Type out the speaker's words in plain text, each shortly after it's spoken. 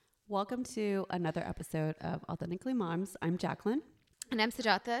Welcome to another episode of Authentically Moms. I'm Jacqueline. And I'm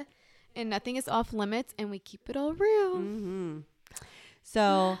Sujata. And nothing is off limits, and we keep it all real. Mm-hmm.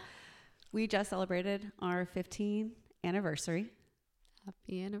 So we just celebrated our 15th anniversary.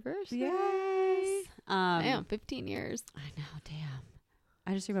 Happy anniversary. Yes. Damn, 15 years. I know, damn.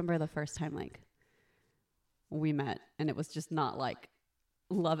 I just remember the first time we met, and it was just not like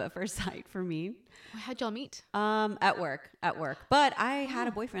love at first sight for me. How'd y'all meet? At work. But I had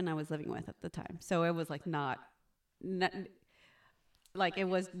a boyfriend I was living with at the time. So it was like not it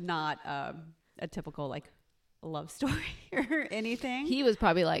was not a typical love story or anything. He was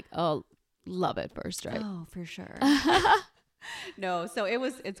probably like, oh, love at first, right? Oh, for sure. No, so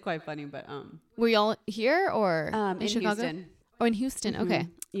it's quite funny, but were y'all here or in Chicago? Houston. Oh, in Houston. Mm-hmm. Okay.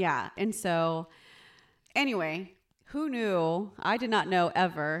 Yeah. And so anyway, who knew? I did not know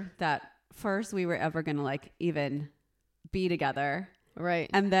ever that first we were ever going to even be together. Right.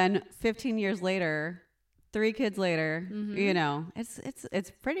 And then 15 years later, 3 kids later, Mm-hmm.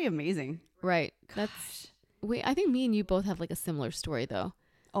 it's pretty amazing. Right. Gosh. I think me and you both have a similar story though.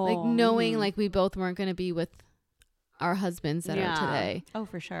 Oh, Knowing we both weren't going to be with our husbands that are today. Oh,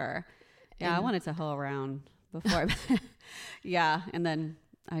 for sure. Yeah. And I wanted to hoe around before. Yeah. And then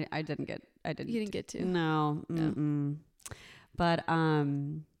I didn't. You didn't get to. No. No. But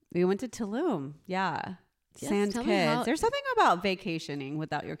we went to Tulum. Yeah. Yes, Sans tell me kids. There's something about vacationing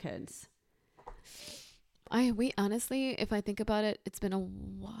without your kids. We honestly, if I think about it, it's been a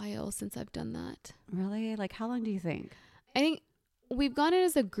while since I've done that. Really? How long do you think? I think we've gone in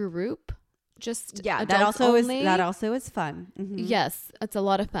as a group. Just that also is fun. Mm-hmm. Yes, it's a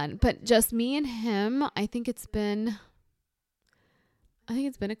lot of fun. But just me and him, I think it's been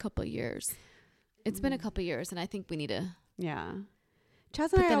a couple of years. It's been a couple of years, and I think we need to. Yeah.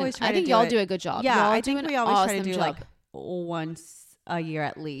 Chaz and I always try to do it. I think y'all do a good job. Yeah, y'all I think we always try to do job. once a year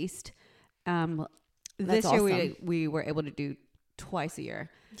at least. That's this year awesome. we were able to do twice a year.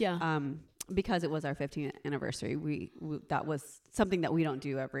 Yeah. Because it was our 15th anniversary. We that was something that we don't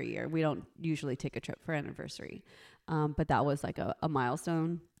do every year. We don't usually take a trip for anniversary. But that was a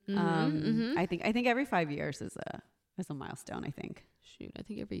milestone. I think every 5 years is a milestone, I think. Shoot, I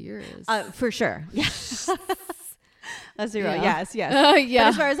think every year is. For sure. Yeah. Let's be real. Yeah. Yes. Yeah. But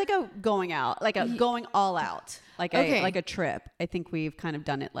as far as going out, going all out, a trip, I think we've kind of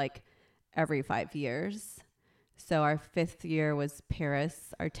done it every 5 years. So our 5th year was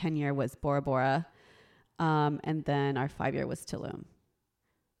Paris. Our 10-year was Bora Bora. And then our 5-year was Tulum.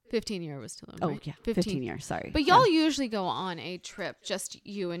 15-year was Tulum. Oh, right? yeah. 15 years. Sorry. But y'all usually go on a trip, just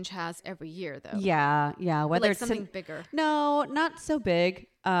you and Chaz, every year, though. Yeah. Yeah. Whether it's something bigger. No, not so big.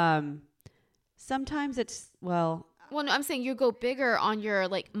 Sometimes it's, well, no, I'm saying you go bigger on your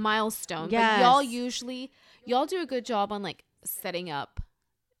milestone. Yes. But y'all do a good job on setting up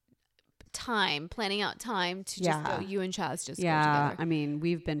time, planning out time to just go. You and Chaz just go together. I mean,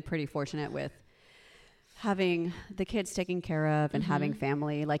 we've been pretty fortunate with having the kids taken care of and having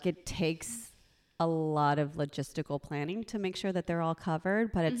family. It takes a lot of logistical planning to make sure that they're all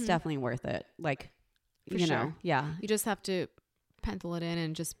covered, but it's definitely worth it. For you sure. know, yeah. You just have to pencil it in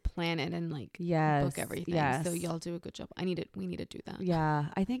and just plan it and yes, book everything. Yes. So y'all do a good job. We need to do that. Yeah.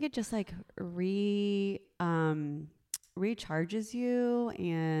 I think it just recharges you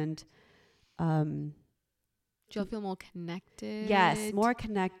and do y'all feel more connected? yes, more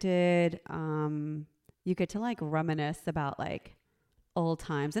connected. You get to reminisce about old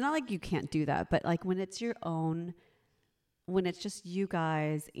times, and not you can't do that, but when it's your own, when it's just you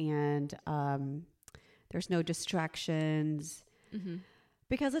guys and there's no distractions.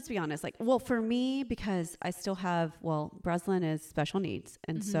 Because let's be honest, for me, because I still have, Breslin is special needs.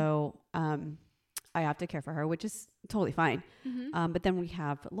 And so I have to care for her, which is totally fine. But then we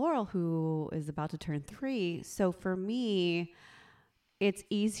have Laurel, who is about to turn 3. So for me, it's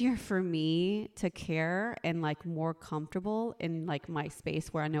easier for me to care and more comfortable in my space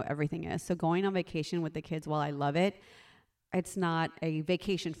where I know everything is. So going on vacation with the kids, while I love it, it's not a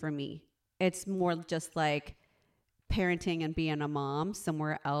vacation for me. It's more just parenting and being a mom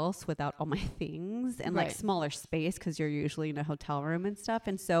somewhere else without all my things and smaller space, because you're usually in a hotel room and stuff.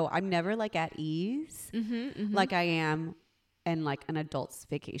 And so I'm never at ease like I am in an adult's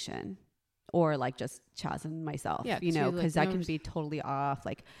vacation or just Chaz and myself, because I can be totally off.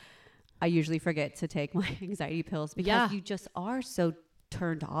 I usually forget to take my anxiety pills because you just are so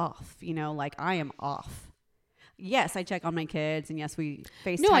turned off, I am off. Yes, I check on my kids, and yes, we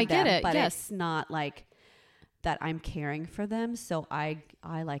FaceTime them. No, I get it. But yes. It's not that I'm caring for them. So I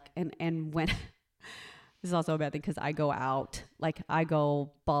and when this is also a bad thing, because I go out, I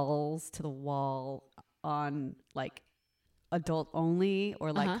go balls to the wall on adult only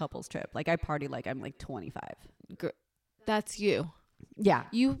or like couples trip. Like I party like I'm like 25. That's you. Yeah.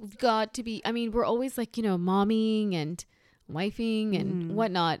 You've got to be, I mean, we're always like, you know, momming and wifing and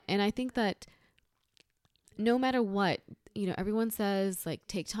whatnot. And I think that no matter what, you know, everyone says like,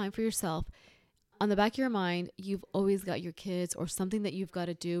 take time for yourself. On the back of your mind, you've always got your kids or something that you've got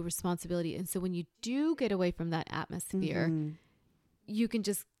to do, responsibility. And so when you do get away from that atmosphere, you can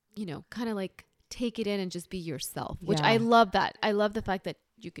just, you know, kind of like take it in and just be yourself, which I love that. I love the fact that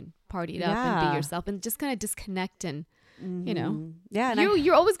you can party it up and be yourself and just kind of disconnect and, you know, and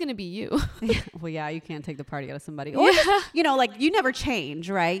you're always going to be you. Well, yeah, you can't take the party out of somebody. Or just, you know, like you never change,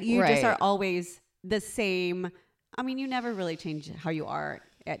 right? You just are always the same. I mean, you never really change how you are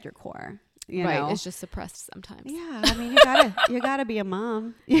at your core. You know? It's just suppressed sometimes. Yeah, I mean, you gotta be a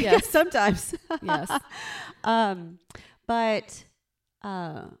mom. Yes, sometimes. Yes. But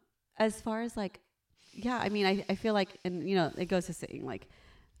as far as like, yeah, I mean, I feel like, and you know, it goes to saying like,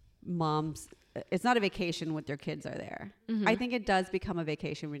 moms, it's not a vacation when your kids are there. I think it does become a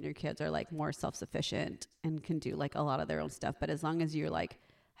vacation when your kids are like more self-sufficient and can do like a lot of their own stuff. But as long as you're like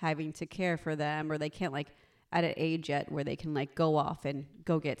having to care for them, or they can't like at an age yet where they can like go off and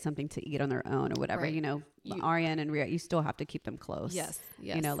go get something to eat on their own or whatever, you know, Ariane and Rhea, you still have to keep them close. Yes.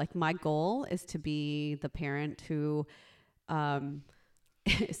 You know, like my goal is to be the parent who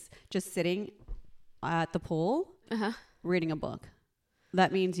is just sitting at the pool, reading a book.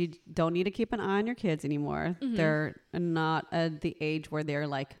 That means you don't need to keep an eye on your kids anymore. They're not at the age where they're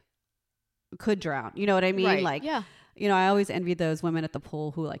like, could drown. You know what I mean? Right. Like, you know, I always envy those women at the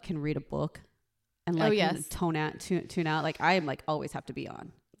pool who like can read a book and like tune out. Like I am like always have to be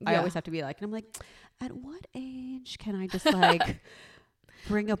on. I always have to be like, and I'm like, at what age can I just like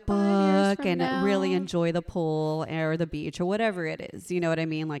bring a book and really enjoy the pool or the beach or whatever it is? You know what I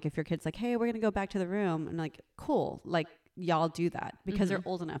mean? Like if your kid's like, hey, we're going to go back to the room, and like, cool. Like y'all do that because they're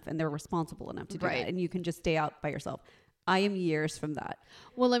old enough and they're responsible enough to do that. And you can just stay out by yourself. I am years from that.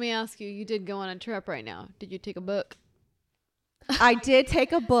 Well, let me ask you, you did go on a trip right now. Did you take a book? I did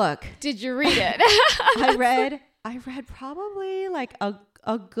take a book. Did you read it? I read probably like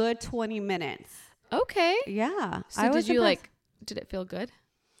a good 20 minutes. Okay. Yeah. So did you like, did it feel good?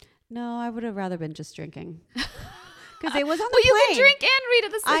 No, I would have rather been just drinking. Because it was on the plane. You can drink and read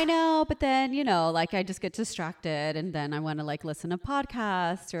at the same time. I know, but then, you know, like I just get distracted and then I want to like listen to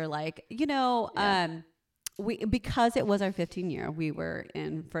podcasts or like, you know, because it was our 15 year, we were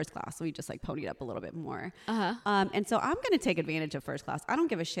in first class. So we just like ponied up a little bit more. And so I'm going to take advantage of first class. I don't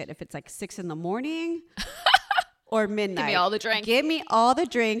give a shit if it's like 6 a.m. or midnight. Give me all the drinks. Give me all the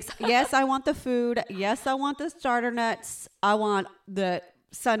drinks. Yes, I want the food. Yes, I want the starter nuts. I want the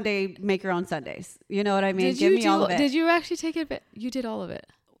Sunday, make your own Sundays. You know what I mean? Give me all of it. Did you actually take it? You did all of it.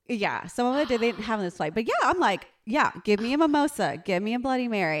 Yeah. Some of it they didn't have on this flight. But yeah, I'm like, yeah, give me a mimosa. Give me a Bloody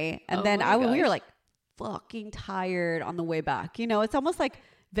Mary. And then we were like fucking tired on the way back. You know, it's almost like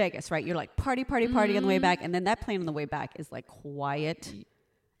Vegas, right? You're like party on the way back. And then that plane on the way back is like quiet.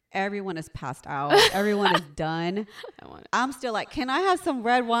 Everyone is passed out. Everyone is done. I'm still like, can I have some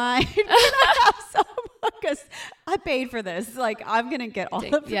red wine? Can I have some? Because I paid for this. Like, I'm going to get all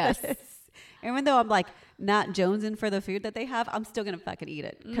of this. Even though I'm like not jonesing for the food that they have, I'm still going to fucking eat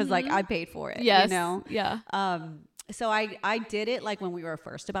it. Because like I paid for it. Yes. You know? Yeah. So I did it like when we were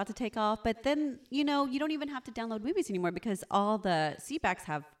first about to take off. But then, you know, you don't even have to download movies anymore because all the seatbacks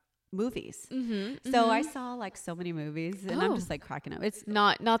have movies. So I saw like so many movies and I'm just like cracking up. It's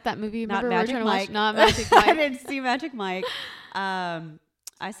not that movie. Not Remember Magic Mike. Not Magic Mike. I didn't see Magic Mike.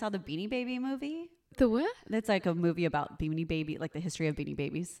 I saw the Beanie Baby movie. The what? It's like a movie about Beanie Baby, like the history of Beanie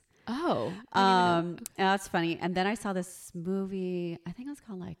Babies. Oh. That's funny. And then I saw this movie, I think it was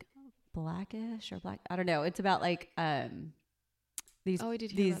called like Blackish or Black. I don't know. It's about like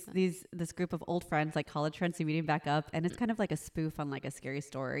this group of old friends, like college friends, who meeting back up, and it's kind of like a spoof on like a scary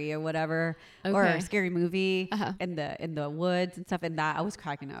story or whatever, or a scary movie in the woods and stuff. And that I was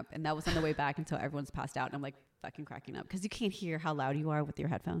cracking up, and that was on the way back until everyone's passed out, and I'm like fucking cracking up because you can't hear how loud you are with your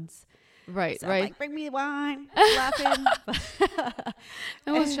headphones. Right, so right. I'm like, bring me wine, laughing.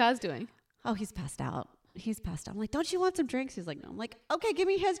 And what's Chaz doing? Oh, he's passed out. I'm like, don't you want some drinks? He's like, no. I'm like, okay, give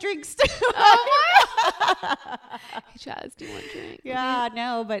me his drinks too. Hey, Chaz, do you want a drink? Yeah,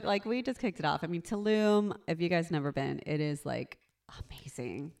 no, but like we just kicked it off. I mean, Tulum, if you guys never been, it is like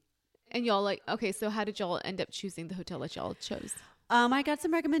amazing. And y'all like, okay, so how did y'all end up choosing the hotel that y'all chose? I got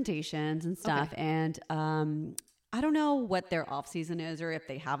some recommendations and stuff, and I don't know what their off season is or if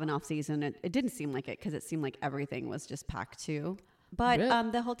they have an off season. It didn't seem like it because it seemed like everything was just packed too. But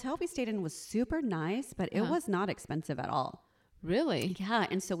really? The hotel we stayed in was super nice, but it was not expensive at all. Really? Yeah.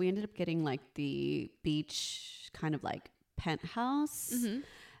 And so we ended up getting like the beach kind of like penthouse, Mm-hmm.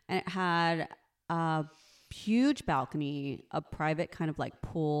 and it had a huge balcony, a private kind of like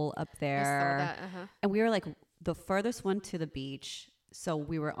pool up there. I saw that. Uh-huh. And we were like the furthest one to the beach. So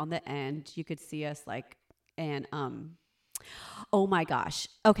we were on the end. You could see us like, and oh my gosh.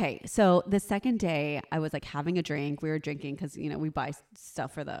 Okay. So the second day I was like having a drink. We were drinking because, you know, we buy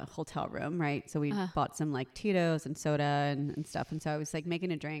stuff for the hotel room, right? So we bought some like Tito's and soda and stuff. And so I was like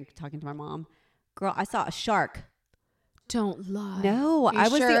making a drink, talking to my mom. Girl, I saw a shark. Don't lie. No, I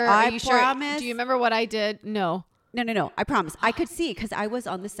was sure? I promise. Sure? Do you remember what I did? No. No. I promise. I could see because I was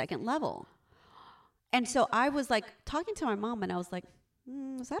on the second level. And so I was like talking to my mom and I was like,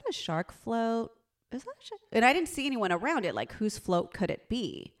 is that a shark float? Is that a shark? And I didn't see anyone around it. Like, whose float could it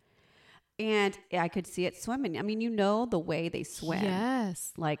be? And I could see it swimming. I mean, you know the way they swim.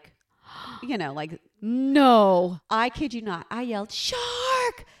 Yes. Like, you know, like. No. I kid you not. I yelled,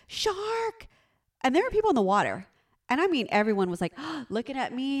 shark, shark. And there were people in the water. And I mean, everyone was like looking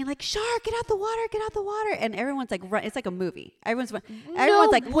at me like, shark, get out the water, get out the water. And everyone's like, it's like a movie. Everyone's like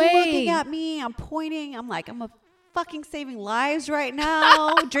looking at me. I'm pointing. I'm like, I'm fucking saving lives right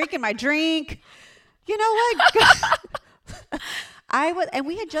now, drinking my drink. You know what? And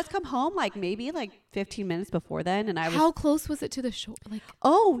we had just come home like maybe like 15 minutes before then. And I was. How close was it to the shore? Like,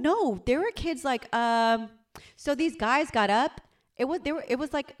 oh no, there were kids like, so these guys got up. It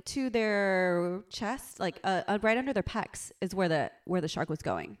was like to their chest, like right under their pecs is where the shark was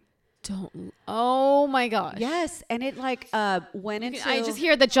going. Oh my gosh. Yes, and it like went into. I just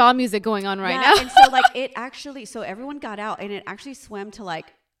hear the jaw music going on right now. And so like so everyone got out and it actually swam to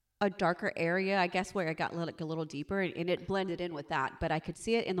like a darker area, I guess, where it got like a little deeper and it blended in with that. But I could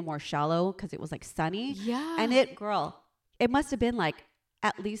see it in the more shallow because it was like sunny. Yeah. And it must have been like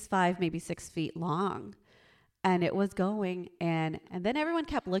at least 5, maybe 6 feet long. And it was going, and then everyone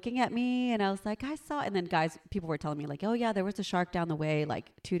kept looking at me, and I was like, I saw, and then people were telling me like, oh yeah, there was a shark down the way like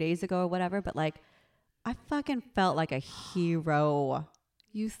 2 days ago or whatever, but like, I fucking felt like a hero.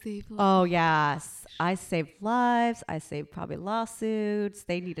 You saved lives. Oh yes, I saved lives. I saved probably lawsuits.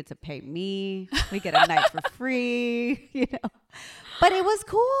 They needed to pay me. We get a night for free, you know. But it was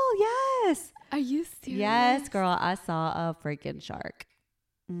cool. Yes. Are you serious? Yes, girl. I saw a freaking shark.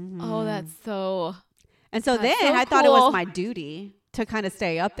 Mm-hmm. Oh, that's so. And so then I thought it was my duty to kind of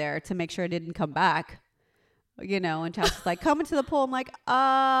stay up there to make sure it didn't come back, you know, and Chas was like, come into the pool. I'm like,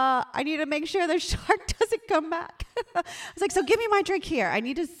 I need to make sure the shark doesn't come back. I was like, so give me my drink here. I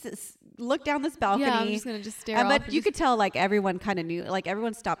need to look down this balcony. Yeah, I'm just going to just stare off. But you could tell like everyone kind of knew, like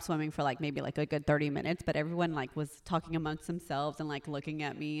everyone stopped swimming for like maybe like a good 30 minutes, but everyone like was talking amongst themselves and like looking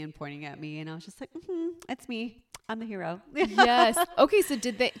at me and pointing at me. And I was just like, it's me. I'm the hero. Yes. Okay. So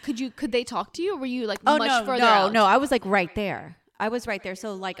could they talk to you or were you like much further out? No. I was like right there.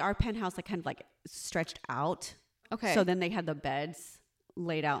 So like our penthouse, like kind of like stretched out. Okay. So then they had the beds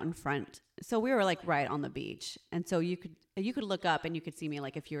laid out in front. So we were like right on the beach. And so you could look up and you could see me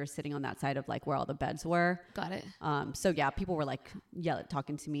like if you were sitting on that side of like where all the beds were. Got it. So yeah, people were like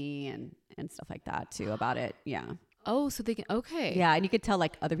talking to me and stuff like that too about it. Yeah. Oh, so they can, okay. Yeah, and you could tell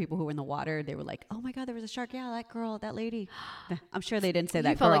like other people who were in the water, they were like, oh my God, there was a shark. Yeah, that girl, that lady. I'm sure they didn't say that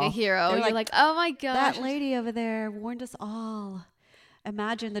You felt girl. like a hero. You're like, oh my gosh. That lady over there warned us all.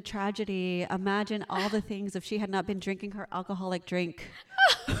 Imagine the tragedy. Imagine all the things if she had not been drinking her alcoholic drink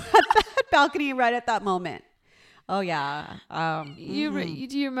at that balcony right at that moment. Oh yeah. Do you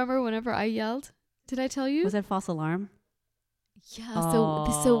remember whenever I yelled? Did I tell you? Was it false alarm? Yeah.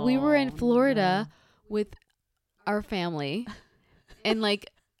 So we were in Florida with our family and like,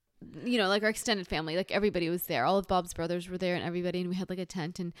 you know, like our extended family, like everybody was there. All of Bob's brothers were there and everybody, and we had like a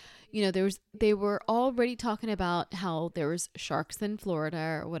tent, and you know, they were already talking about how there was sharks in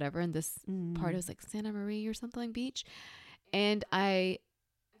Florida or whatever. And this part was like Santa Maria or something beach. And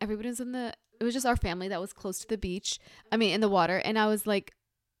everybody was it was just our family that was close to the beach. I mean, in the water. And I was like,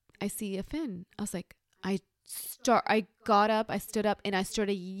 I see a fin. I was like, I got up, I stood up, and I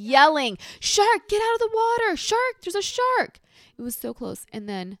started yelling, shark, get out of the water, shark, there's a shark. It was so close. And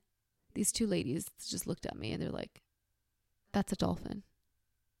then these two ladies just looked at me and they're like, that's a dolphin.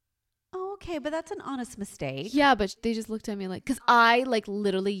 Oh, okay, but that's an honest mistake. Yeah, but they just looked at me like, because I like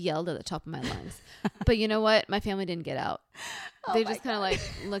literally yelled at the top of my lungs. But you know what? My family didn't get out. They just kind of like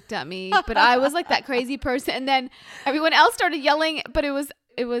looked at me, but I was like that crazy person. And then everyone else started yelling, but it was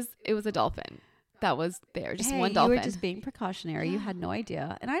a dolphin. That was there, just one dolphin. You were just being precautionary. Yeah. You had no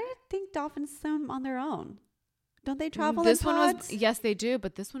idea. And I didn't think dolphins swim on their own. Don't they travel in pods? Yes, they do.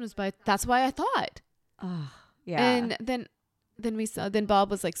 But this one was that's why I thought. Oh, yeah. And then Bob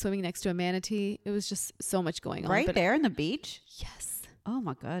was like swimming next to a manatee. It was just so much going on. Right there in the beach? Yes. Oh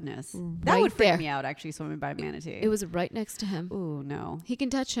my goodness. Right That would freak there. me out, actually, swimming by a manatee. It was right next to him. Ooh, no. He can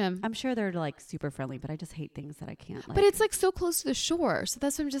touch him. I'm sure they're like super friendly, but I just hate things that I can't like. But it's like so close to the shore. So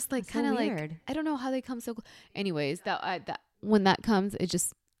that's what I'm just like, That's so kind of like, weird. I don't know how they come so close. Anyways, that when that comes, it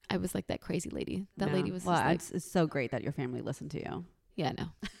just, I was like that crazy lady. That No. lady was well, just like, it's so great that your family listened to you. yeah, no.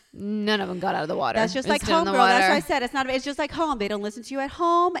 None of them got out of the water. That's just They're like still in home, the girl. That's water. what I said. It's just like home. They don't listen to you at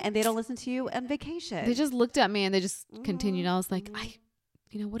home, and they don't listen to you on vacation. They just looked at me and they just continued. I was like,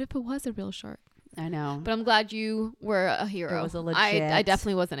 what if it was a real shark? I know. But I'm glad you were a hero. It was a legit. I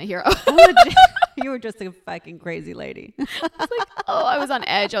definitely wasn't a hero. You were just a fucking crazy lady. I was on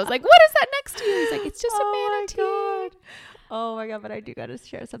edge. I was like, what is that next to you? He's like, it's just a manatee. My God. Oh my God. But I do got to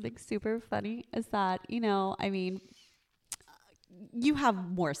share something super funny is that, I mean, you have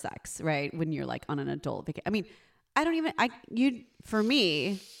more sex, right? When you're like on an adult vacation. I mean, for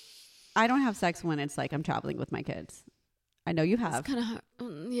me, I don't have sex when it's like I'm traveling with my kids. I know you have. It's kind of hard.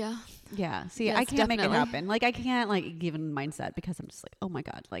 Yeah. Yeah. See, Yes, I can't make it definitely. happen. Like, I can't like give a mindset because I'm just like, oh my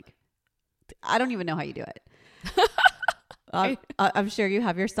God, like, I don't even know how you do it. I'm sure you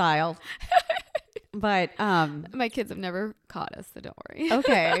have your style, but My kids have never caught us, so don't worry.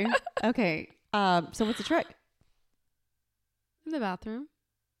 okay. So what's the trick? In the bathroom.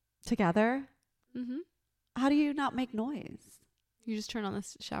 Together? Mm-hmm. How do you not make noise? You just turn on the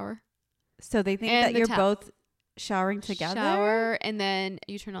shower. So they think And that the you're tap. both showering together? Shower, and then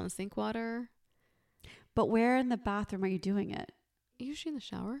you turn on the sink water. But where in the bathroom are you doing it? Usually in the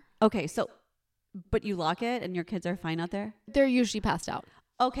shower. Okay, so, but you lock it and your kids are fine out there? They're usually passed out.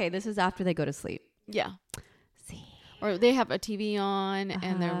 Okay, this is after they go to sleep. Yeah. See. Or they have a TV on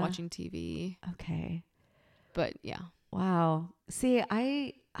and they're watching TV. Okay. But yeah. Wow. See,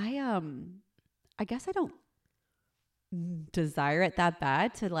 I guess I don't desire it that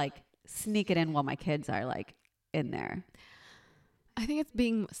bad to like sneak it in while my kids are like in there. I think it's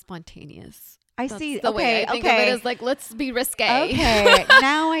being spontaneous. I That's see. the way I think of it is like, let's be risque. Okay.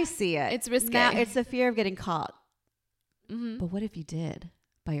 Now I see it. It's risque. Now it's the fear of getting caught. Mm-hmm. But what if you did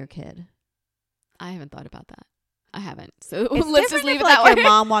by your kid? I haven't thought about that. I haven't. So It's let's just different leave if, it like, that way. your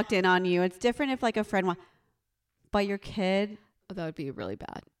mom walked in on you. It's different if like a friend by your kid. Oh, that would be really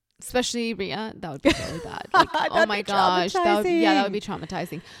bad. Especially Rhea, that would be really bad. Like, oh That'd my be gosh, that would traumatizing. be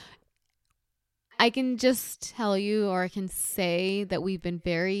traumatizing. I can just tell you, or I can say that we've been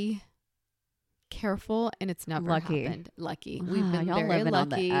very careful, and it's never Lucky. happened. Lucky, we've been Y'all very living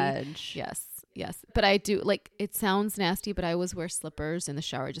lucky. on the edge. Yes. But I do like. It sounds nasty, but I always wear slippers in the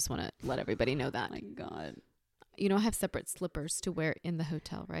shower. I just want to let everybody know that. Oh my God. I have separate slippers to wear in the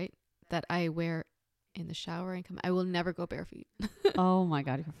hotel, right? That I wear in the shower and come. I will never go bare feet. Oh my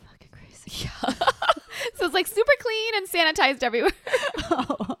God, you're fucking crazy. Yeah. So it's like super clean and sanitized everywhere.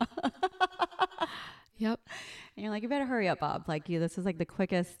 Oh. Yep. And you're like, you better hurry up, Bob. Like this is like the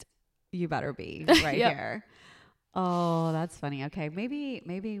quickest you better be right Yep. here. Oh, that's funny. Okay. Maybe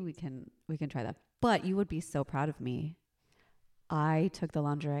we can try that. But you would be so proud of me. I took the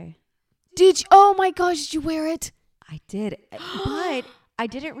lingerie. Did you? Oh my gosh, did you wear it? I did. But I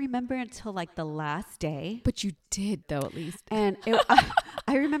didn't remember until like the last day. But you did though, at least. And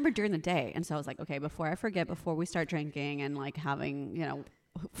I remember during the day. And so I was like, okay, before I forget, before we start drinking and like having,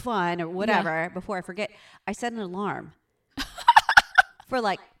 fun or whatever, before I forget, I set an alarm for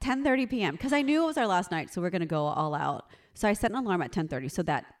like 10:30 p.m. because I knew it was our last night. So we're going to go all out. So I set an alarm at 10:30 so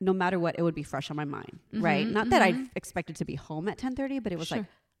that no matter what, it would be fresh on my mind. Right. Not that I expected to be home at 10:30, but it was like,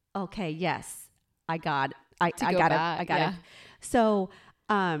 okay, yes, I got it. So,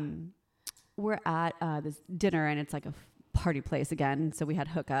 we're at this dinner and it's like a party place again. So we had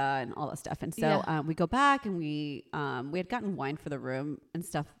hookah and all that stuff. And so we go back and we had gotten wine for the room and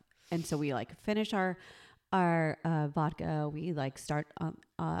stuff. And so we like finish our vodka. We like start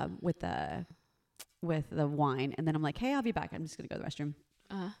with the wine. And then I'm like, hey, I'll be back. I'm just going to go to the restroom.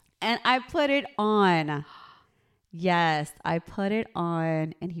 And I put it on. Yes, I put it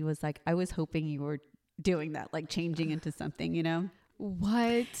on. And he was like, I was hoping you were doing that, like changing into something,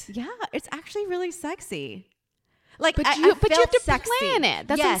 What? Yeah, it's actually really sexy. Like, But I you have felt to sexy. plan it.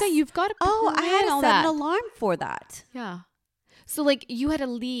 That's what I'm saying. You've got to plan I had to all set that. an alarm for that. Yeah. So like you had to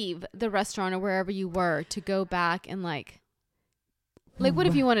leave the restaurant or wherever you were to go back and like what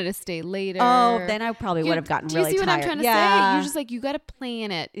if you wanted to stay later? Oh, then I probably would have gotten really tired. Do you see what I'm trying to say? You're just like, you got to plan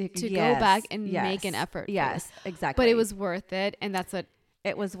it to go back and make an effort. Yes, exactly. But it was worth it. And that's what.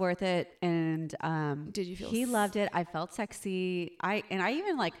 It was worth it. And did you feel he loved it. I felt sexy. I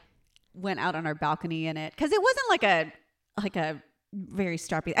even like went out on our balcony in it because it wasn't like a very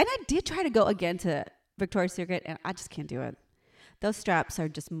strappy. And I did try to go again to Victoria's Secret and I just can't do it. Those straps are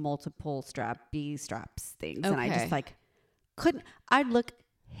just multiple B straps things. Okay. And I just like I'd look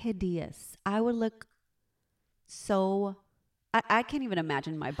hideous. I would look so, I can't even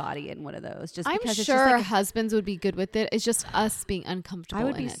imagine my body in one of those. Just I'm because sure it's just like husbands would be good with it. It's just us being uncomfortable. I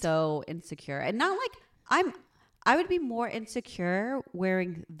would be so insecure, and not like I would be more insecure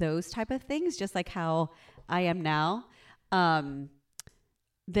wearing those type of things, just like how I am now, than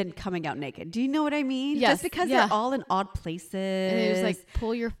coming out naked. Do you know what I mean? Yes, Just because yeah. they're all in odd places. And it was like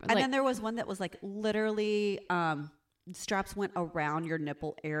pull your. And then there was one that was like literally straps went around your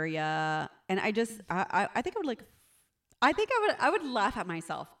nipple area, and I think I would like. I think I would laugh at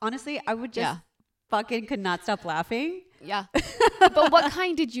myself. Honestly, I would just fucking could not stop laughing. Yeah. But what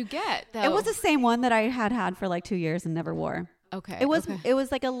kind did you get though? It was the same one that I had for like 2 years and never wore. Okay. It was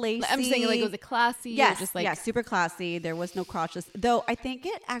like a lacy. I'm saying like it was a classy. Yes. Just like, yeah. Super classy. There was no crotches. Though I think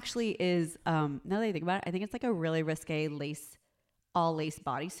it actually is, now that I think about it, I think it's like a really risque all lace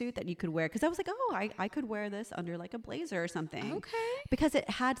bodysuit that you could wear. Cause I was like, oh, I could wear this under like a blazer or something. Okay. Because it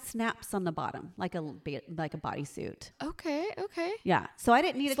had snaps on the bottom, like a bodysuit. Okay. Yeah. So I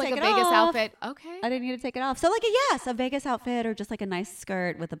didn't need It's to like take a it Vegas off. outfit. Okay. I didn't need to take it off. So like a Vegas outfit or just like a nice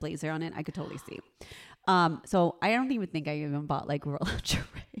skirt with a blazer on it. I could totally see. So I don't even think I even bought like real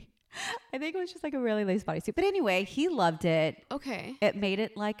lingerie. I think it was just like a really lace bodysuit. But anyway, he loved it. Okay. It made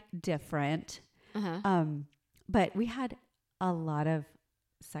it like different. Uh-huh. But we had a lot of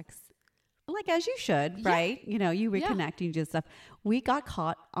sex, like as you should, right? You know, you reconnect, you do stuff. We got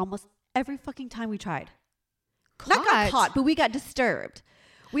caught almost every fucking time we tried. Not got caught, but we got disturbed.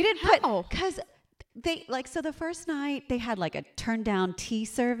 We didn't because they like, so the first night they had like a turn down tea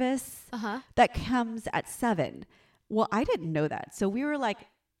service that comes at 7. Well, I didn't know that. So we were like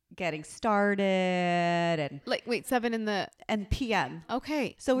getting started and like, wait, 7 in the and PM.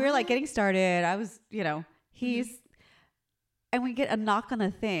 Okay. So we were like getting started. I was, he's, and we get a knock on the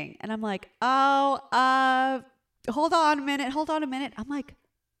thing and I'm like, oh, hold on a minute. I'm like,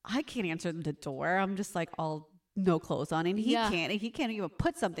 I can't answer the door. I'm just like all no clothes on and he can't even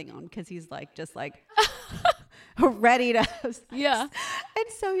put something on because he's like, just like ready to. Yeah. And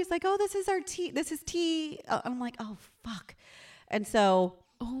so he's like, oh, this is our tea. This is tea. I'm like, oh, fuck. And so,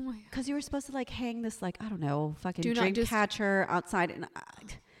 oh my God. Because you were supposed to like hang this, like, I don't know, fucking Do drink catcher outside. And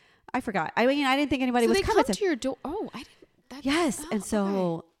I forgot. I mean, I didn't think anybody was coming to your door. Oh, I didn't. Yes. And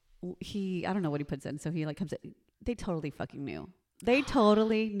so I don't know what he puts in. So he like comes in. They totally fucking knew. They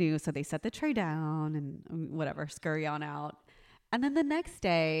totally knew. So they set the tray down and whatever, scurry on out. And then the next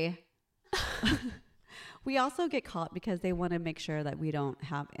day, we also get caught because they want to make sure that we don't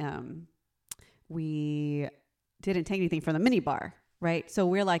have, we didn't take anything from the mini bar. Right. So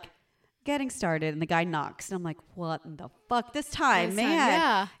we're like getting started and the guy knocks and I'm like, what in the fuck this time, man?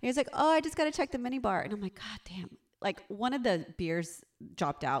 Yeah. And he's like, oh, I just got to check the mini bar. And I'm like, God damn. Like one of the beers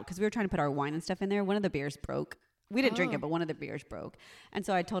dropped out because we were trying to put our wine and stuff in there. One of the beers broke. We didn't drink it, but one of the beers broke. And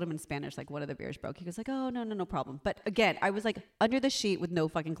so I told him in Spanish, like, one of the beers broke. He was like, oh, no problem. But again, I was like under the sheet with no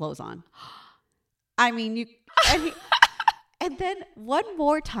fucking clothes on. I mean, and then one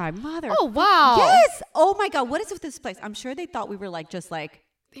more time, mother. Oh, wow. Yes. Oh my God. What is with this place? I'm sure they thought we were like, just like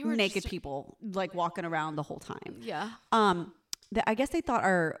naked people like walking around the whole time. Yeah. I guess they thought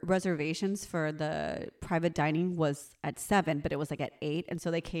our reservations for the private dining was at 7, but it was like at 8. And so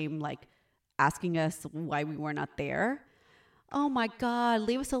they came like asking us why we were not there. Oh my God,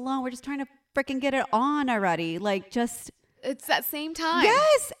 leave us alone. We're just trying to freaking get it on already. Like just. It's that same time.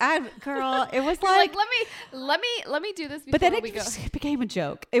 Yes. Girl, it was like, let me do this before but then we go. It became a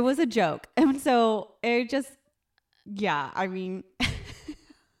joke. It was a joke. And so it just, I mean.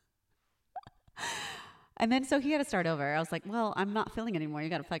 And then so he had to start over. I was like, well, I'm not feeling anymore. You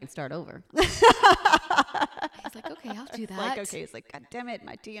got to fucking start over. He's like, okay, I'll do that. Like, okay. He's like, God damn it,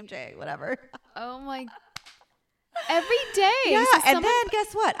 my TMJ, whatever. Oh my. Every day. Yeah. And then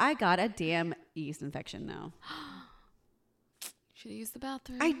guess what? I got a damn yeast infection now. Should have used the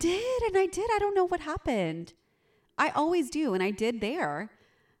bathroom. I did. I don't know what happened. I always do. And I did there.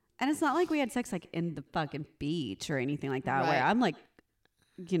 And it's not like we had sex like in the fucking beach or anything like that, where I'm like,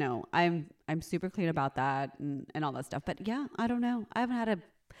 I'm super clean about that and all that stuff. But yeah, I don't know. But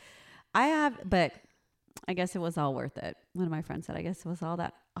I guess it was all worth it. One of my friends said, I guess it was all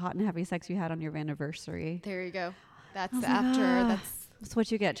that hot and heavy sex you had on your anniversary. There you go. That's after. That's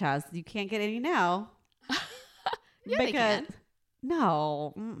what you get, Chaz. You can't get any now. Yeah, they can.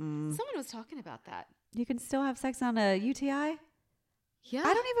 No. Someone was talking about that. You can still have sex on a UTI? Yeah.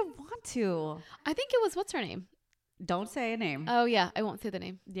 I don't even want to. I think it was, what's her name? Don't say a name. Oh, yeah. I won't say the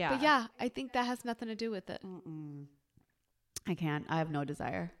name. Yeah. But yeah, I think that has nothing to do with it. I can't. I have no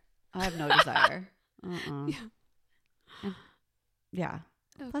desire. Yeah.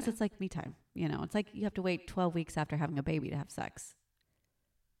 Plus, it's like me time. You know, it's like you have to wait 12 weeks after having a baby to have sex.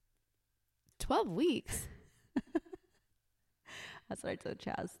 12 weeks? That's what I told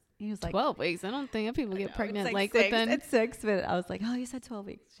Chaz. He was like 12 weeks. I don't think people get pregnant like six, within. It's 6, but I was like, oh, you said 12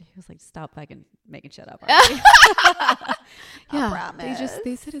 weeks. He was like, stop fucking making shit up. Yeah,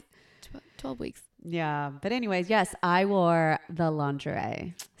 they said it 12 weeks. Yeah, but anyways, yes, I wore the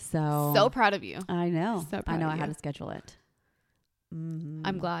lingerie. So proud of you. I know. So proud I know. of I you. had to schedule it. Mm-hmm.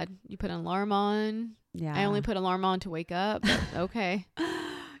 I'm glad you put an alarm on. Yeah, I only put an alarm on to wake up. But okay.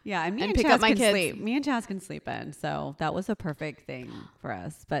 Yeah, and me and pick Chaz up my can kids. sleep. Me and Chaz can sleep in, so that was a perfect thing for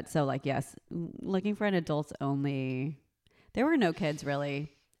us. But so like, yes, looking for an adults only. There were no kids really,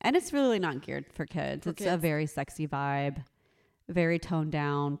 and it's really not geared for kids. It's a very sexy vibe, very toned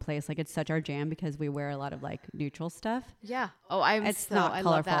down place. Like it's such our jam because we wear a lot of like neutral stuff. Yeah. It's not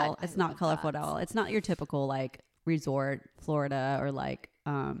colorful. It's not colorful at all. It's not your typical like resort Florida or like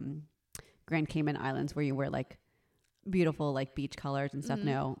Grand Cayman Islands where you wear like beautiful like beach colors and stuff.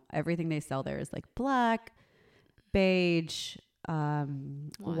 No, everything they sell there is like black, beige,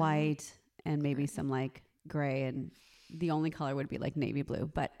 white, and maybe some like gray, and the only color would be like navy blue.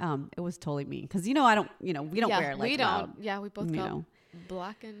 But it was totally me because we don't wear like loud. Yeah, we both got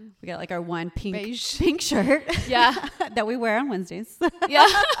black and we got like our one pink shirt. Yeah, that we wear on Wednesdays. Yeah.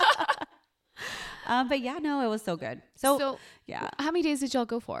 But yeah, no, it was so good. So yeah. How many days did y'all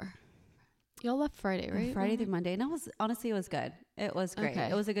go for? Y'all left Friday, right? Friday through Monday. And it was good. It was great. Okay.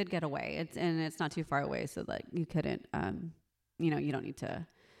 It was a good getaway. It's not too far away. So like you couldn't, you don't need to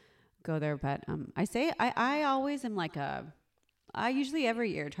go there. But, I always am like I usually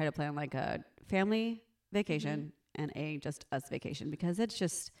every year try to plan like a family vacation and a just us vacation because it's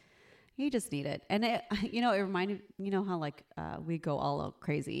just, you just need it. And it, it reminded, how like, we go all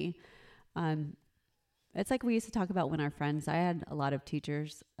crazy. It's like we used to talk about when I had a lot of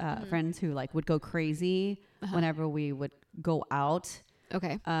teachers, friends who like would go crazy whenever we would go out.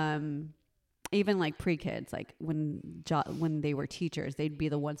 Okay. Even like pre-kids, like when they were teachers, they'd be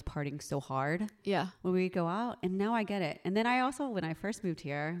the ones partying so hard. Yeah. When we go out, and now I get it. And then I also, when I first moved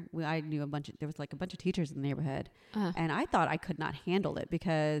here, I knew there was like a bunch of teachers in the neighborhood, and I thought I could not handle it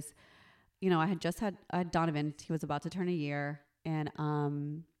because, I had just had Donovan. He was about to turn a year,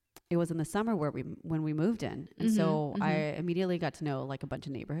 and it was in the summer when we moved in. And so I immediately got to know like a bunch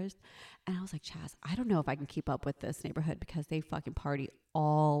of neighborhoods, and I was like, Chaz, I don't know if I can keep up with this neighborhood because they fucking party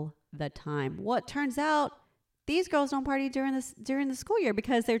all the time. What turns out these girls don't party during the school year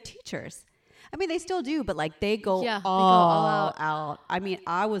because they're teachers. I mean, they still do, but like they go all out. I mean,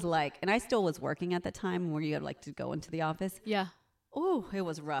 I was like, and I still was working at the time where you had like to go into the office. Yeah. Oh, it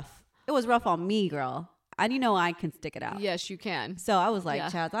was rough. It was rough on me, girl. And I can stick it out. Yes, you can. So I was like,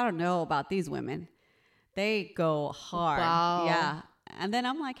 Chaz, I don't know about these women. They go hard. Wow. Yeah. And then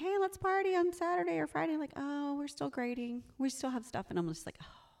I'm like, hey, let's party on Saturday or Friday. Like, oh, we're still grading. We still have stuff. And I'm just like, oh,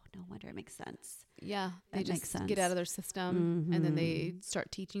 no wonder it makes sense. Yeah. They just get out of their system and then they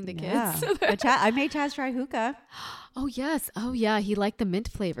start teaching the kids. But I made Chaz try hookah. Oh, yes. Oh, yeah. He liked the mint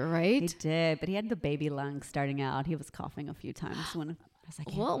flavor, right? He did. But he had the baby lungs starting out. He was coughing a few times when I was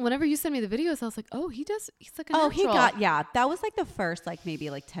like, well, whenever you sent me the videos, I was like, oh, he's like a natural. He that was like the first, like maybe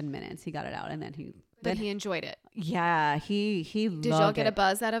like 10 minutes he got it out. And then he enjoyed it. Yeah. He Did y'all get a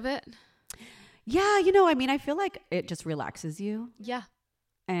buzz out of it? Yeah. I feel like it just relaxes you. Yeah.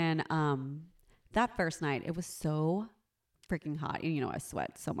 And, that first night, it was so freaking hot. And, I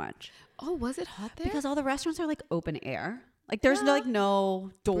sweat so much. Oh, was it hot there? Because all the restaurants are like open air. Like there's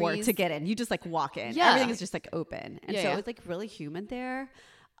no door to get in. You just like walk in. Yeah. Everything is just like open. And so it's like really humid there.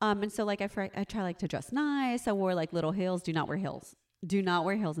 And so like I try like to dress nice. I wore like little heels. Do not wear heels. Do not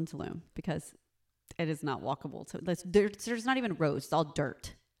wear heels in Tulum because it is not walkable. So there's not even roads. It's all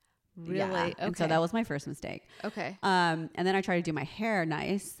dirt. Really? Yeah. Okay. And so that was my first mistake. Okay. And then I try to do my hair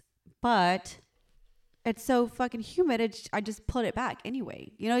nice, but it's so fucking humid. I just put it back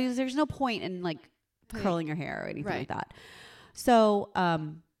anyway. There's no point in like curling your hair or anything like that. So,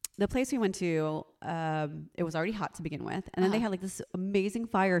 the place we went to, it was already hot to begin with. And then they had like this amazing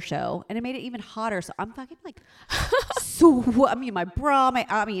fire show and it made it even hotter. So I'm fucking like, my bra,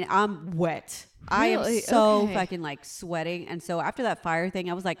 I'm wet. Really? I am so fucking like sweating. And so after that fire thing,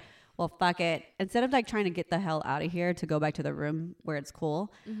 I was like, well, fuck it. Instead of like trying to get the hell out of here to go back to the room where it's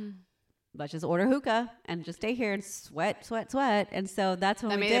cool, let's just order hookah and just stay here and sweat. And so that's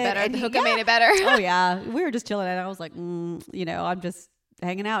when we did. That made it better. And the hookah made it better. Oh yeah. We were just chilling and I was like, I'm just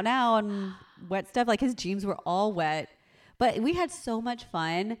hanging out now and wet stuff. Like his jeans were all wet, but we had so much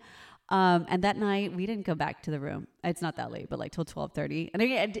fun. And that night we didn't go back to the room. It's not that late, but like till 12:30.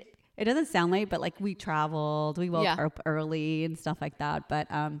 And it doesn't sound late, but like we traveled, we woke Yeah. up early and stuff like that. But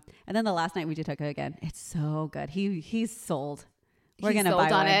and then the last night we did hookah again. It's so good. He's sold. We're He's gonna sold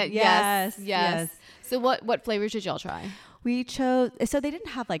buy on one. it. Yes. So what flavors did y'all try? We chose. So they didn't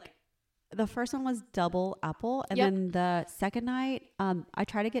have like. The first one was double apple, and Yep. then the second night, I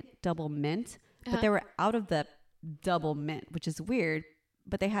tried to get double mint, but Uh-huh. they were out of the double mint, which is weird.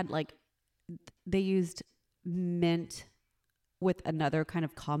 But they had like, they used mint with another kind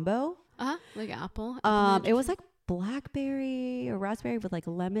of combo. Like apple. It was like blackberry or raspberry with like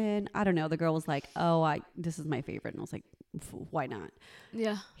lemon. I don't know. The girl was like, "Oh, this is my favorite," and I was like, "Why not?"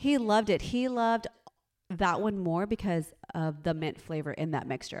 Yeah. He loved it. He loved that one more because of the mint flavor in that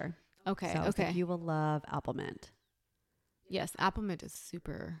mixture. Okay. So I was Okay. like, you will love apple mint. Yes, apple mint is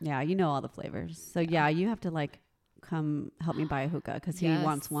super. Yeah, you know all the flavors. So yeah, you have to like come help me buy a hookah because he Yes.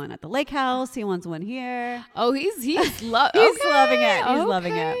 wants one at the lake house. He wants one here. Oh, he's He's loving it. He's loving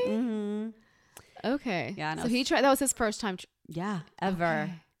it. Okay. Mm-hmm. Okay. Yeah, no, So he tried. That was his first time. Yeah, ever,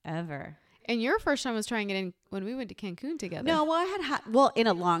 Okay. ever. And your first time was trying it in when we went to Cancun together. No, well, I had well in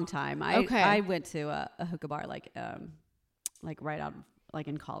a long time. Okay. I went to a hookah bar like right out like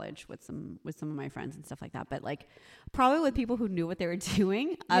in college with some of my friends and stuff like that. But like probably with people who knew what they were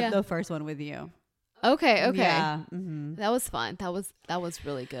doing. Yeah. The first one with you. Okay. Okay. Yeah. Mm-hmm. That was fun. That was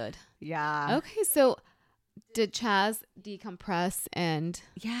really good. Yeah. Okay. So did Chaz decompress and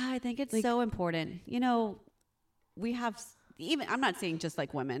Yeah, I think it's Like- so important. You know, we have even. I'm not saying just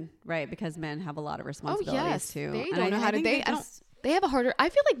like women, right? Because men have a lot of responsibilities yes. too. They And don't know how to- think they- I don't- they have a harder I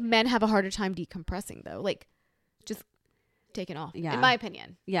feel like men have a harder time decompressing though. Like just taking off. Yeah. In my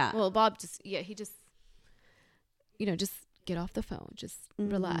opinion. Yeah. Well, Bob he just just get off the phone, just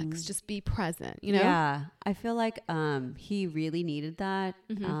relax, just be present, Yeah, I feel like he really needed that,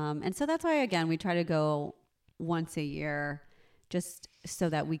 and so that's why again we try to go once a year, just so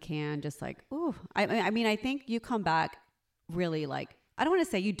that we can just like, ooh. I mean, I think you come back really like, I don't want to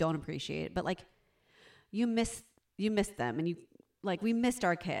say you don't appreciate it, but like you miss them, and you like we missed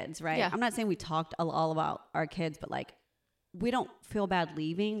our kids, right? Yeah. I'm not saying we talked all about our kids, but like we don't feel bad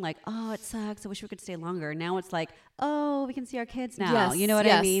leaving. Like, oh, it sucks. I wish we could stay longer. Now it's like, oh, we can see our kids now. Yes, You know what I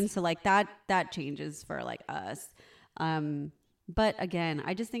yes. mean? So like that changes for like us. But again,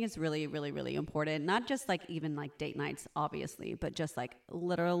 I just think it's really, really, really important. Not just like even like date nights, obviously, but just like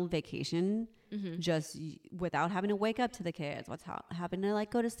literal vacation, just without having to wake up to the kids, having to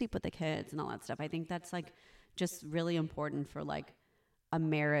like go to sleep with the kids and all that stuff. I think that's like just really important for like a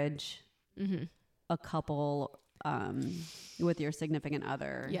marriage, a couple, with your significant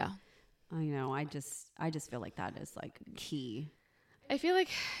other. Yeah. You know, I just feel like that is like key. I feel like,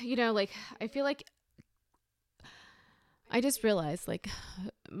 I just realized like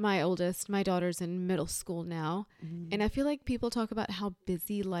my daughter's in middle school now. And I feel like people talk about how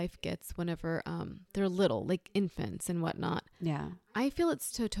busy life gets whenever they're little, like infants and whatnot. Yeah. I feel it's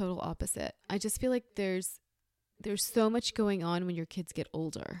the total opposite. I just feel like there's so much going on when your kids get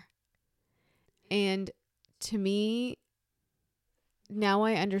older. And to me, now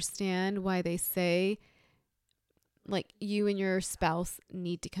I understand why they say like you and your spouse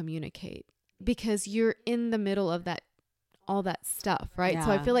need to communicate, because you're in the middle of all that stuff, right? So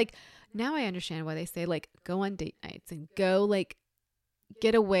I Yeah. feel like now I understand why they say like go on date nights and go like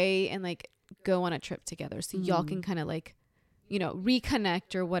get away and like go on a trip together so y'all can kind of like,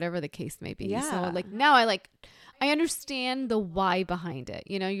 reconnect or whatever the case may be. Yeah. So like now I understand the why behind it.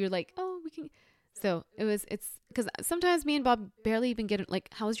 You're like, oh, we can. So it's because sometimes me and Bob barely even get like,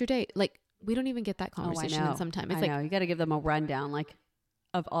 how was your date? Like we don't even get that conversation. And sometimes it's I like, know. You got to give them a rundown, like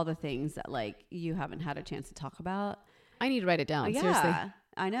of all the things that like you haven't had a chance to talk about. I need to write it down. Yeah, Seriously.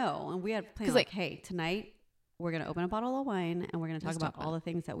 I know. And we had planned like, hey, tonight we're going to open a bottle of wine and we're going to talk about all the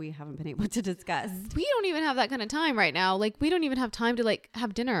things that we haven't been able to discuss. We don't even have that kind of time right now. Like we don't even have time to like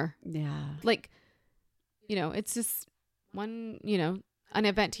have dinner. Yeah. Like, it's just one, an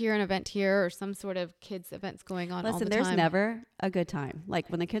event here or some sort of kids events going on all Listen, the there's time. never a good time. Like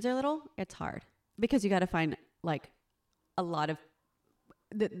when the kids are little, it's hard because you got to find like a lot of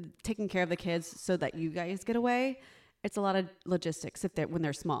taking care of the kids so that you guys get away. It's a lot of logistics when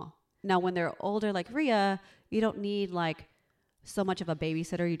they're small. Now, when they're older, like Rhea, you don't need like so much of a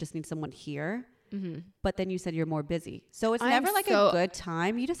babysitter. You just need someone here. But then you said you're more busy. So it's never like a good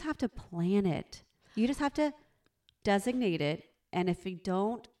time. You just have to plan it. You just have to designate it. And if you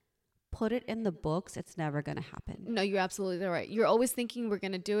don't put it in the books, it's never going to happen. No, you're absolutely right. You're always thinking we're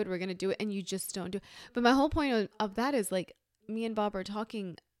going to do it, and you just don't do it. But my whole point of that is like me and Bob are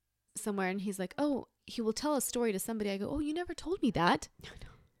talking somewhere and he's like, oh, he will tell a story to somebody. I go, oh, you never told me that.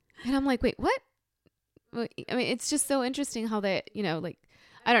 And I'm like, wait, what? I mean, it's just so interesting how they, like,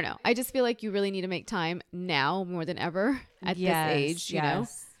 I don't know. I just feel like you really need to make time now more than ever at this age, you know?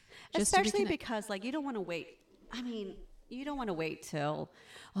 Just especially because like you don't want to wait. I mean, you don't want to wait till,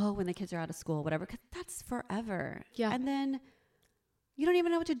 when the kids are out of school, whatever, because that's forever. Yeah. And then you don't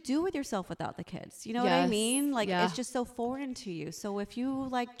even know what to do with yourself without the kids. You know what I mean? Like it's just so foreign to you. So if you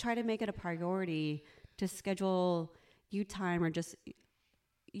like try to make it a priority to schedule you time, or just,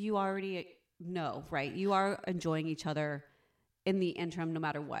 you already know, right? You are enjoying each other in the interim, no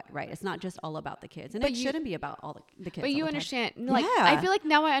matter what, right? It's not just all about the kids, and it shouldn't be about all the kids. But you understand, like, I feel like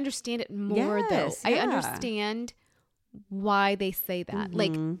now I understand it more though. I understand why they say that.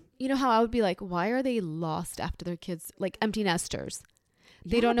 Like, you know how I would be like, why are they lost after their kids, like empty nesters?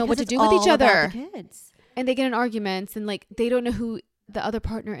 They don't know what to do with each other. Kids. And they get in arguments, and like, they don't know who the other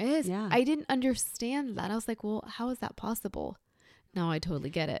partner is. Yeah. I didn't understand that. I was like, well, how is that possible? Now I totally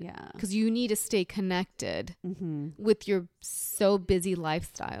get it. Yeah. Because you need to stay connected with your so busy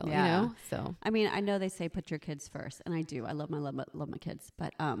lifestyle, you know? So, I mean, I know they say put your kids first, and I do. I love my kids,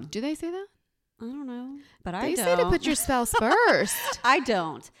 but do they say that? I don't know, but they say to put your spouse first. I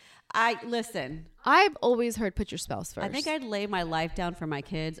don't. Listen. I've always heard put your spouse first. I think I'd lay my life down for my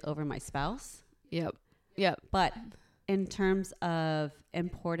kids over my spouse. Yep. But in terms of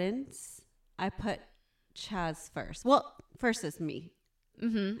importance, I put Chaz first. Well, first is me.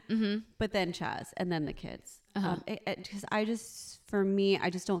 But then Chaz, and then the kids. Because for me,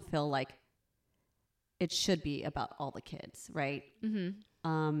 I just don't feel like it should be about all the kids, right?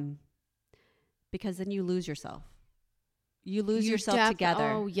 Because then you lose yourself. You lose yourself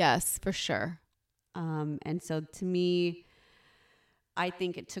together. Oh, yes, for sure. And so to me, I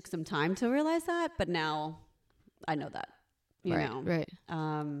think it took some time to realize that, but now I know that, you know. Right.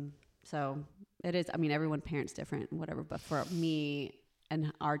 So it is, I mean, everyone parents different and whatever, but for me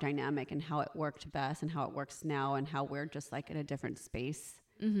and our dynamic and how it worked best and how it works now and how we're just like in a different space,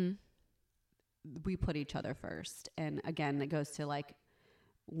 we put each other first. And again, it goes to like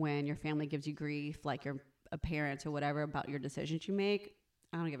when your family gives you grief, like you're a parent or whatever about your decisions you make,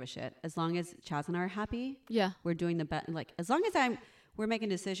 I don't give a shit. As long as Chaz and I are happy, we're doing the best. Like as long as we're making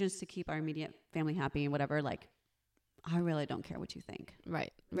decisions to keep our immediate family happy and whatever, like I really don't care what you think.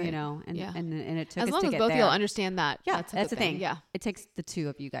 Right. You know, and it took as us long to as get both there. of y'all understand that. Yeah, that's the thing. Yeah. It takes the two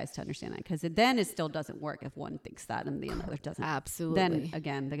of you guys to understand that, because then it still doesn't work if one thinks that and the other doesn't. Absolutely. Then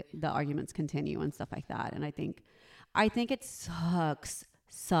again, the arguments continue and stuff like that. And I think it sucks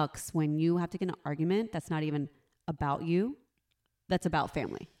when you have to get an argument that's not even about you, that's about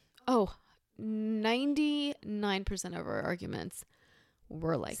family. Oh, 99% of our arguments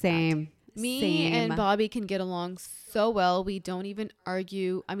were like Same. that. Me and Bobby can get along so well. We don't even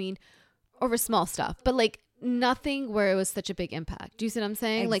argue. I mean, over small stuff, but like nothing where it was such a big impact. Do you see what I'm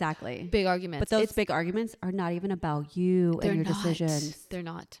saying? Exactly. Like big arguments. But those big arguments are not even about you and your decisions. They're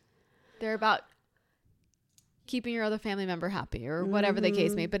not. They're about keeping your other family member happy or whatever the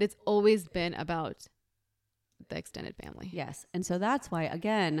case may be. But it's always been about the extended family. Yes. And so that's why,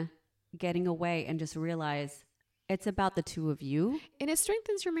 again, getting away and just realize it's about the two of you. And it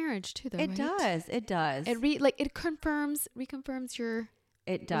strengthens your marriage too, though. It does. It does. It reconfirms your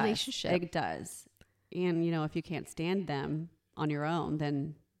relationship. It does. And, you know, if you can't stand them on your own,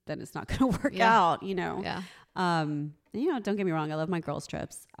 then it's not going to work out, you know. Yeah. You know, don't get me wrong. I love my girls'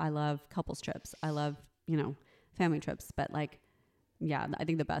 trips. I love couples trips. I love, you know, family trips. But like, yeah, I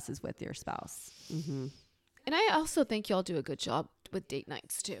think the best is with your spouse. And I also think y'all do a good job with date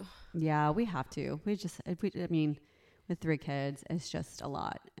nights too. Yeah, we have to. I mean, with 3 kids, it's just a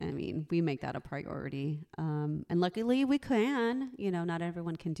lot. I mean, we make that a priority. And luckily we can, you know, not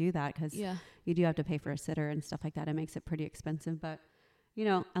everyone can do that because you do have to pay for a sitter and stuff like that. It makes it pretty expensive, but you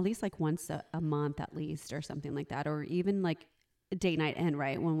know, at least like once a month at least or something like that. Or even like a date night in,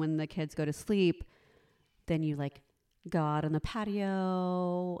 right? When the kids go to sleep, then you like go out on the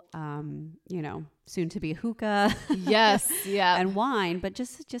patio, you know, soon to be hookah. Yes. Yeah. And wine, but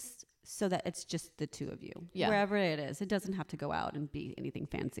just so that it's just the two of you, yeah. Wherever it is. It doesn't have to go out and be anything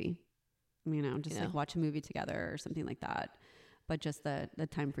fancy, you know, just like watch a movie together or something like that, but just the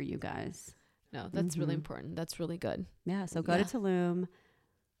time for you guys. No, that's really important. That's really good. Yeah. So go to Tulum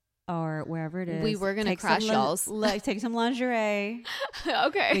or wherever it is. We were going to crash y'all's. Take some lingerie.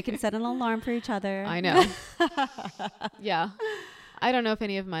 Okay. We can set an alarm for each other. I know. Yeah. I don't know if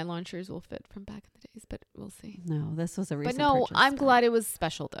any of my launchers will fit from back in the days, but we'll see. No, this was a recent But no, purchase, I'm glad it was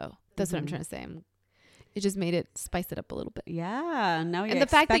special though. That's what I'm trying to say. It just made it spice it up a little bit. Yeah. Now you and the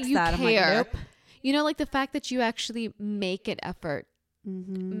fact that you that. care, Like, nope. You know, like the fact that you actually make an effort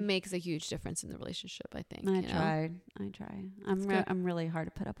makes a huge difference in the relationship. I think. I try. I'm really hard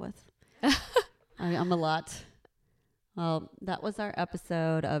to put up with. I'm a lot. Well, that was our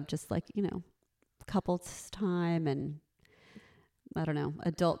episode of just like, couples time and I don't know,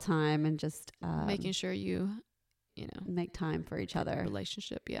 adult time and just making sure you know, make time for each other.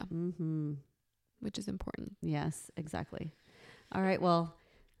 Relationship. Yeah. Mm-hmm. Which is important. Yes, exactly. All right. Well,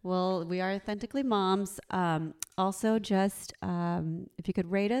 we are authentically moms. Also, just if you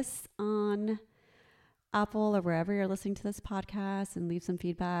could rate us on Apple or wherever you're listening to this podcast and leave some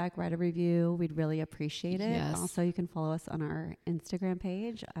feedback, write a review, we'd really appreciate it. Yes. Also, you can follow us on our Instagram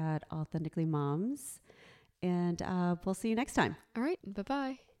page at Authentically Moms. And we'll see you next time. All right.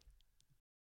 Bye-bye.